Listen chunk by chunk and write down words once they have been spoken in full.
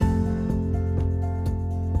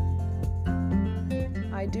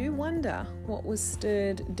do wonder what was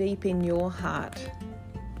stirred deep in your heart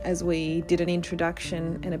as we did an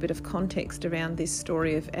introduction and a bit of context around this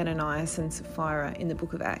story of Ananias and Sapphira in the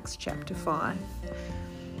book of Acts chapter 5.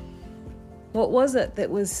 What was it that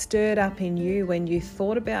was stirred up in you when you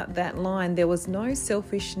thought about that line? There was no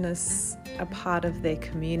selfishness a part of their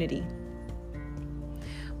community.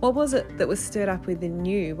 What was it that was stirred up within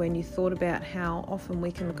you when you thought about how often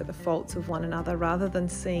we can look at the faults of one another rather than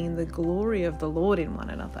seeing the glory of the Lord in one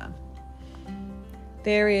another?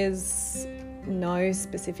 There is no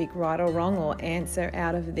specific right or wrong or answer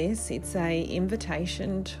out of this. It's an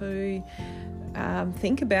invitation to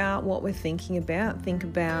think about what we're thinking about. Think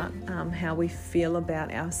about how we feel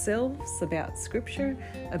about ourselves, about Scripture,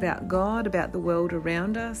 about God, about the world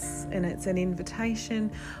around us. And it's an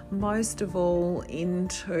invitation, most of all,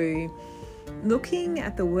 into looking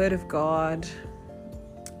at the Word of God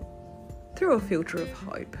through a filter of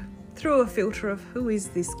hope, through a filter of who is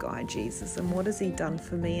this guy, Jesus, and what has he done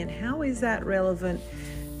for me, and how is that relevant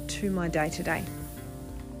to my day-to-day.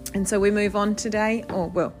 And so we move on today,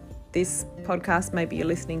 this podcast, maybe you're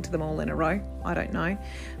listening to them all in a row, I don't know.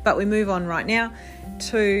 But we move on right now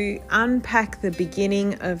to unpack the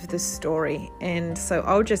beginning of the story. And so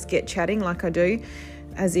I'll just get chatting like I do,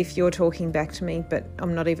 as if you're talking back to me, but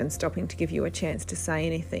I'm not even stopping to give you a chance to say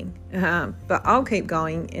anything. But I'll keep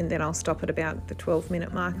going, and then I'll stop at about the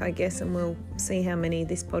 12-minute mark, I guess, and we'll see how many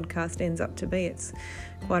this podcast ends up to be. It's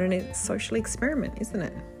quite a social experiment, isn't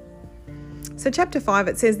it? So chapter 5,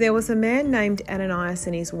 it says, there was a man named Ananias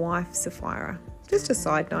and his wife Sapphira. Just a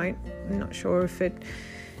side note, I'm not sure if it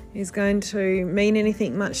is going to mean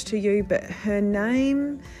anything much to you, but her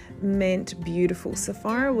name meant beautiful.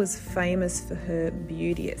 Sapphira was famous for her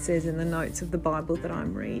beauty, it says in the notes of the Bible that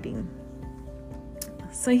I'm reading.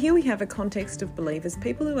 So here we have a context of believers,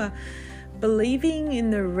 people who are believing in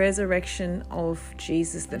the resurrection of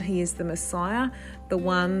Jesus, that he is the Messiah, the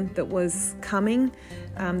one that was coming,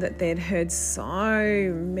 that they'd heard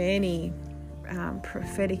so many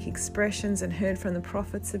prophetic expressions and heard from the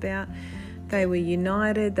prophets about. They were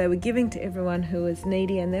united, they were giving to everyone who was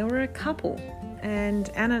needy, and they were a couple. And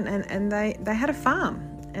they had a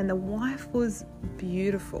farm, and the wife was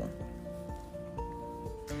beautiful.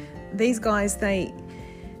 These guys, they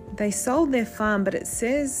sold their farm, but it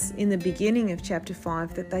says in the beginning of chapter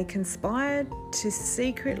 5 that they conspired to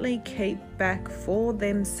secretly keep back for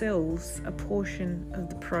themselves a portion of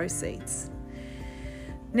the proceeds.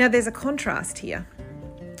 Now, there's a contrast here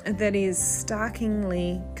that is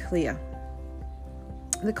starkly clear.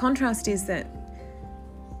 The contrast is that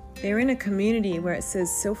they're in a community where it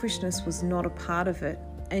says selfishness was not a part of it,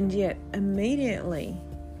 and yet immediately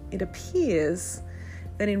it appears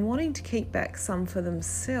that in wanting to keep back some for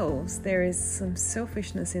themselves, there is some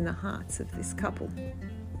selfishness in the hearts of this couple.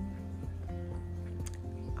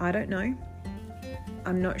 I don't know.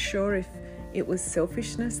 I'm not sure if it was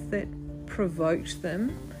selfishness that provoked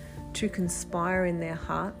them to conspire in their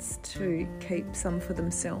hearts to keep some for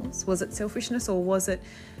themselves. Was it selfishness, or was it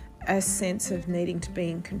a sense of needing to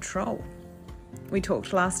be in control? We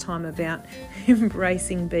talked last time about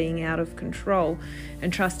embracing being out of control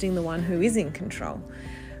and trusting the one who is in control.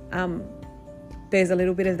 There's a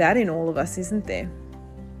little bit of that in all of us, isn't there?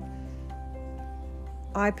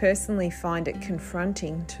 I personally find it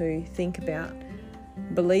confronting to think about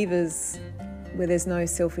believers where there's no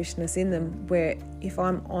selfishness in them, where, if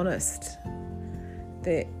I'm honest,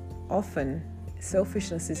 that often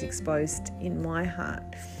selfishness is exposed in my heart.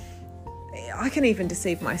 I can even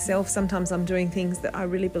deceive myself. Sometimes I'm doing things that I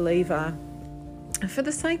really believe are for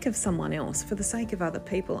the sake of someone else, for the sake of other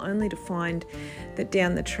people, only to find that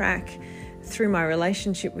down the track, through my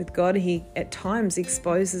relationship with God, he at times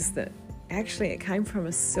exposes that actually it came from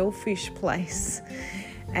a selfish place,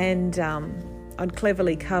 and I'd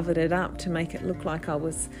cleverly covered it up to make it look like I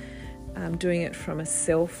was doing it from a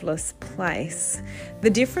selfless place. The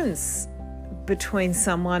difference between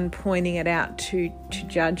someone pointing it out to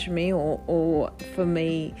judge me, or for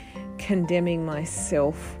me condemning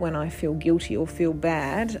myself when I feel guilty or feel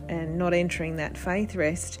bad and not entering that faith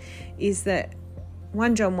rest, is that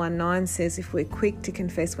 1 John 1:9 says, if we're quick to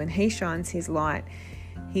confess when he shines his light,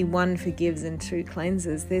 he, 1, forgives and 2,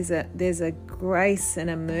 cleanses. There's a grace and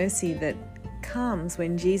a mercy that comes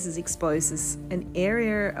when Jesus exposes an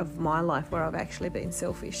area of my life where I've actually been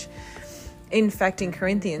selfish. In fact, in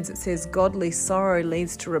Corinthians, it says godly sorrow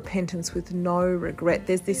leads to repentance with no regret.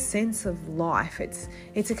 There's this sense of life.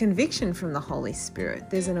 It's a conviction from the Holy Spirit.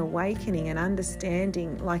 There's an awakening, an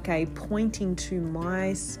understanding, like a pointing to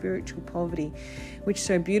my spiritual poverty, which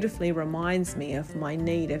so beautifully reminds me of my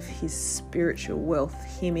need of his spiritual wealth,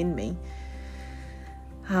 him in me.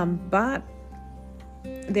 But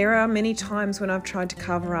there are many times when I've tried to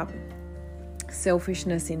cover up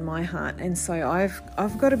selfishness in my heart, and so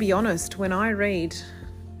I've got to be honest. When I read,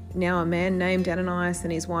 now a man named Ananias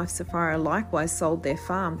and his wife Sapphira likewise sold their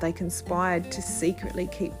farm, they conspired to secretly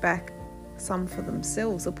keep back some for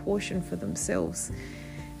themselves, a portion for themselves.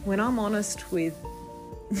 When I'm honest with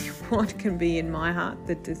what can be in my heart,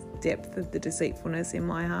 the depth of the deceitfulness in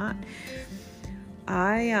my heart,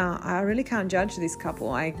 I really can't judge this couple.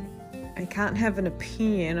 I can't have an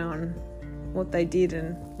opinion on what they did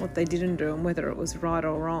and what they didn't do and whether it was right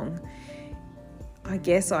or wrong. I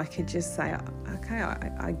guess I could just say, okay,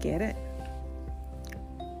 I get it.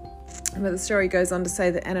 But the story goes on to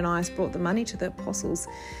say that Ananias brought the money to the apostles.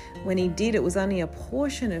 When he did, it was only a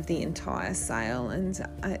portion of the entire sale. And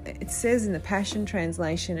it says in the Passion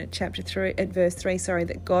Translation at verse 3,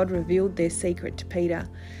 that God revealed their secret to Peter.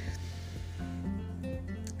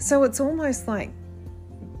 So it's almost like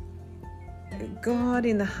God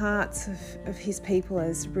in the hearts of his people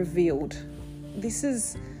has revealed, this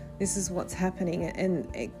is what's happening. And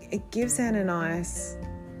it gives Ananias,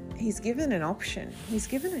 he's given an option. He's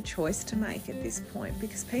given a choice to make at this point,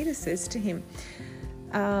 because Peter says to him,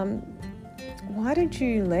 why did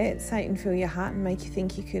you let Satan fill your heart and make you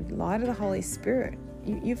think you could lie to the Holy Spirit?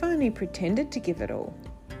 You've only pretended to give it all.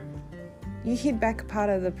 You hid back a part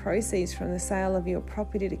of the proceeds from the sale of your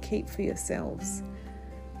property to keep for yourselves.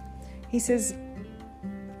 He says,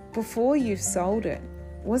 before you sold it,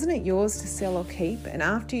 wasn't it yours to sell or keep? And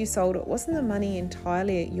after you sold it, wasn't the money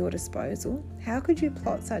entirely at your disposal? How could you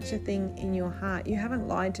plot such a thing in your heart? You haven't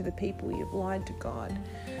lied to the people, you've lied to God.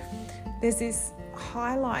 There's this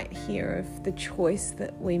highlight here of the choice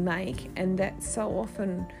that we make, and that so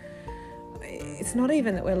often it's not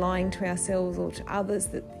even that we're lying to ourselves or to others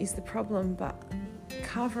that is the problem, but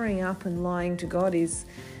covering up and lying to God is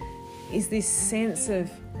this sense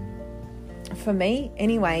of, for me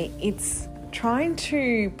anyway, it's trying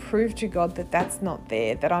to prove to God that that's not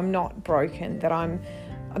there, that I'm not broken, that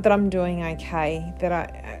I'm doing okay,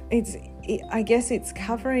 I guess it's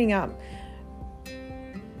covering up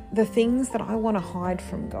the things that I want to hide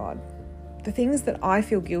from God, the things that I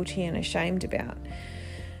feel guilty and ashamed about.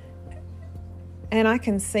 And I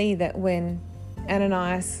can see that when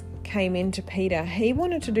Ananias came into Peter, he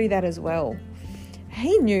wanted to do that as well.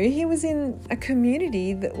 He knew he was in a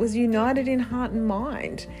community that was united in heart and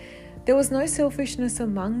mind. There was no selfishness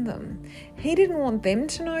among them. He didn't want them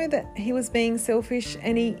to know that he was being selfish,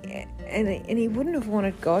 and he wouldn't have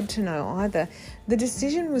wanted God to know either. The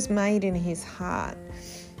decision was made in his heart.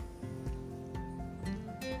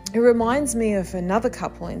 It reminds me of another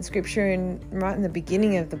couple in Scripture, right in the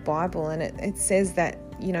beginning of the Bible, and it says that,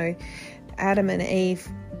 Adam and Eve,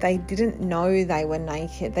 they didn't know they were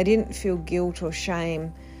naked. They didn't feel guilt or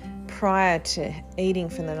shame prior to eating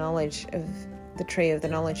from the knowledge of the tree of the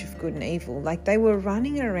knowledge of good and evil. Like, they were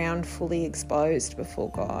running around fully exposed before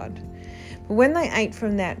God. But when they ate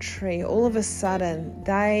from that tree, all of a sudden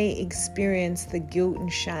they experienced the guilt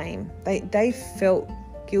and shame. They felt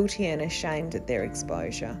guilty and ashamed at their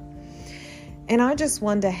exposure. And I just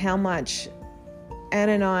wonder how much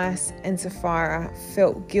Ananias and Sapphira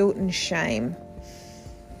felt guilt and shame.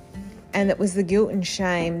 And it was the guilt and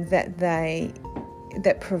shame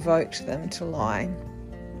that provoked them to lie.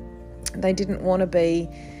 They didn't want to be,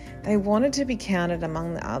 they wanted to be counted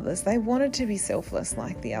among the others. They wanted to be selfless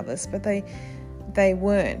like the others, but they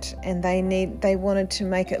weren't, and they wanted to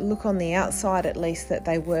make it look on the outside at least that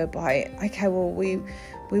they were by, okay, well, we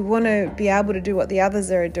want to be able to do what the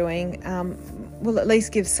others are doing. We'll at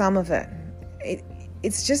least give some of it.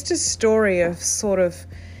 It's just a story of sort of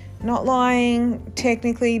not lying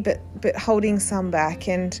technically, but holding some back.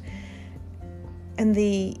 And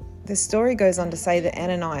the story goes on to say that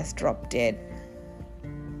Ananias dropped dead.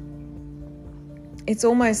 It's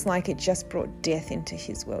almost like it just brought death into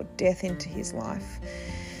his world, death into his life.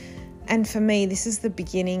 And for me, this is the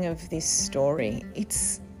beginning of this story.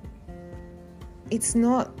 It's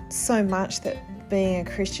not so much that being a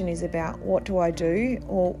Christian is about what do I do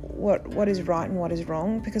or what is right and what is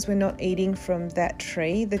wrong, because we're not eating from that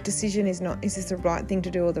tree. The decision is not, is this the right thing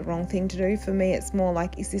to do or the wrong thing to do? For me, it's more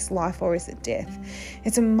like, is this life or is it death?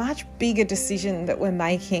 It's a much bigger decision that we're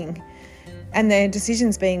making, and the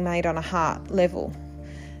decision's being made on a heart level,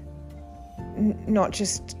 not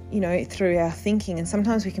just, through our thinking. And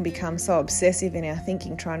sometimes we can become so obsessive in our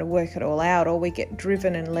thinking, trying to work it all out, or we get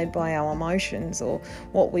driven and led by our emotions or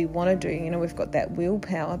what we want to do. We've got that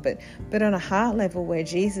willpower, but on a heart level where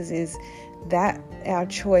Jesus is, that our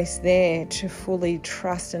choice there to fully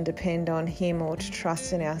trust and depend on him or to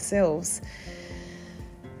trust in ourselves,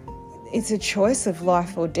 it's a choice of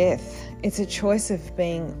life or death. It's a choice of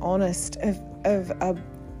being honest, of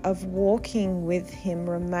of walking with him,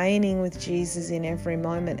 remaining with Jesus in every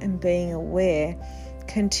moment, and being aware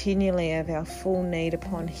continually of our full need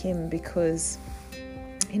upon him, because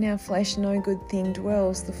in our flesh no good thing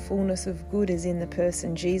dwells. The fullness of good is in the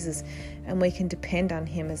person Jesus, and we can depend on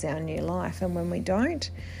him as our new life. And when we don't,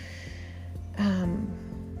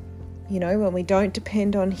 when we don't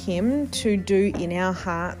depend on him to do in our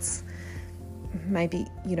hearts, maybe,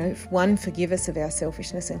 one, forgive us of our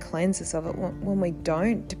selfishness and cleanse us of it. When we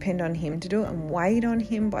don't depend on him to do it and wait on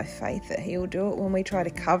him by faith that he'll do it, when we try to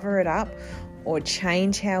cover it up or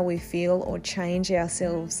change how we feel or change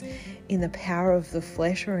ourselves in the power of the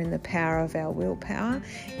flesh or in the power of our willpower,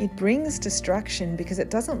 it brings destruction, because it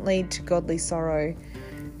doesn't lead to godly sorrow.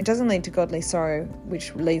 It doesn't lead to godly sorrow,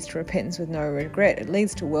 which leads to repentance with no regret. It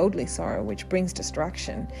leads to worldly sorrow, which brings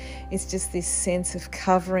destruction. It's just this sense of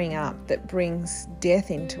covering up that brings death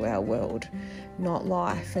into our world, not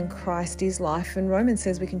life. And Christ is life. And Romans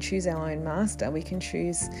says we can choose our own master. We can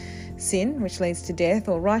choose sin, which leads to death,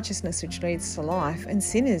 or righteousness, which leads to life. And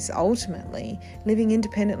sin is ultimately living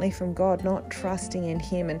independently from God, not trusting in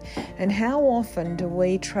him. And how often do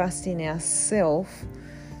we trust in ourselves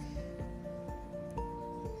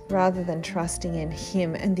rather than trusting in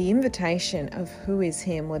him? And the invitation of who is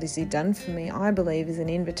him, what has he done for me, I believe is an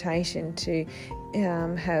invitation to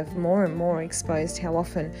have more and more exposed how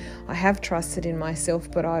often I have trusted in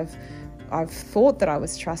myself, but I've thought that I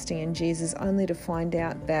was trusting in Jesus, only to find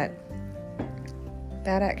out that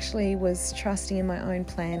actually was trusting in my own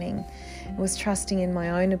planning. It was trusting in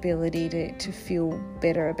my own ability to feel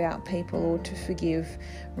better about people or to forgive,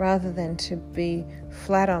 rather than to be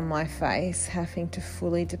flat on my face, having to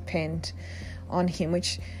fully depend on him,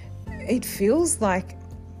 which it feels like,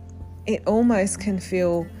 it almost can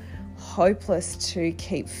feel hopeless to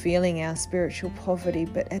keep feeling our spiritual poverty.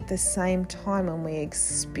 But at the same time, when we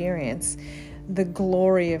experience the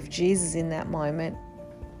glory of Jesus in that moment,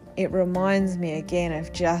 it reminds me again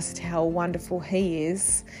of just how wonderful he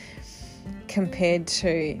is compared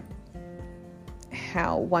to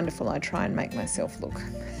how wonderful I try and make myself look,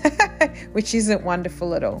 which isn't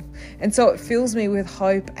wonderful at all. And so it fills me with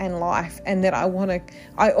hope and life, and that I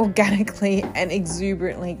organically and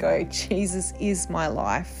exuberantly go, Jesus is my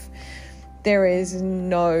life. There is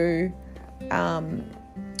no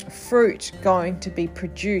fruit going to be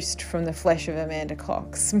produced from the flesh of Amanda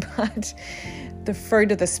Cox, but the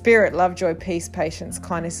fruit of the Spirit, love, joy, peace, patience,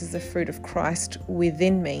 kindness, is the fruit of Christ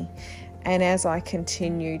within me. And as I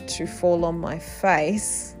continue to fall on my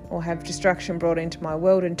face or have destruction brought into my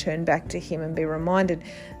world and turn back to him and be reminded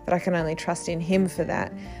that I can only trust in him for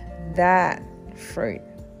that fruit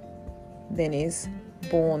then is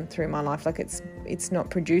born through my life. Like it's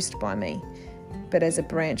not produced by me, but as a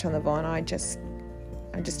branch on the vine, I just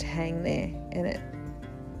hang there, and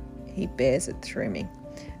he bears it through me.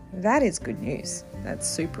 That is good news. That's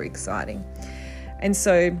super exciting. And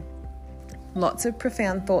so lots of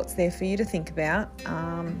profound thoughts there for you to think about.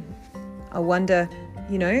 I wonder,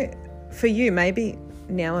 for you, maybe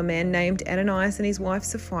now a man named Ananias and his wife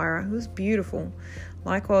Sapphira, who was beautiful,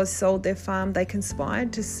 likewise sold their farm. They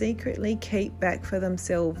conspired to secretly keep back for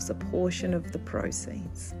themselves a portion of the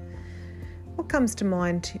proceeds. What comes to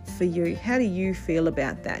mind for you? How do you feel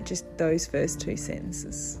about that? Just those first two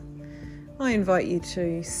sentences. I invite you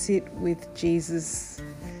to sit with Jesus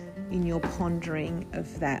in your pondering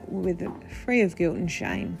of that, free of guilt and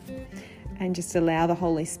shame, and just allow the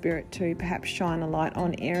Holy Spirit to perhaps shine a light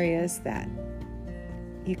on areas that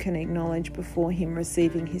you can acknowledge before him,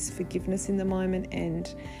 receiving his forgiveness in the moment,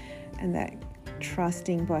 and that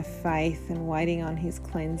trusting by faith and waiting on his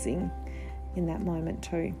cleansing in that moment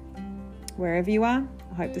too. Wherever you are,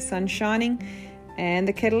 I hope the sun's shining and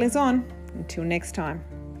the kettle is on. Until next time.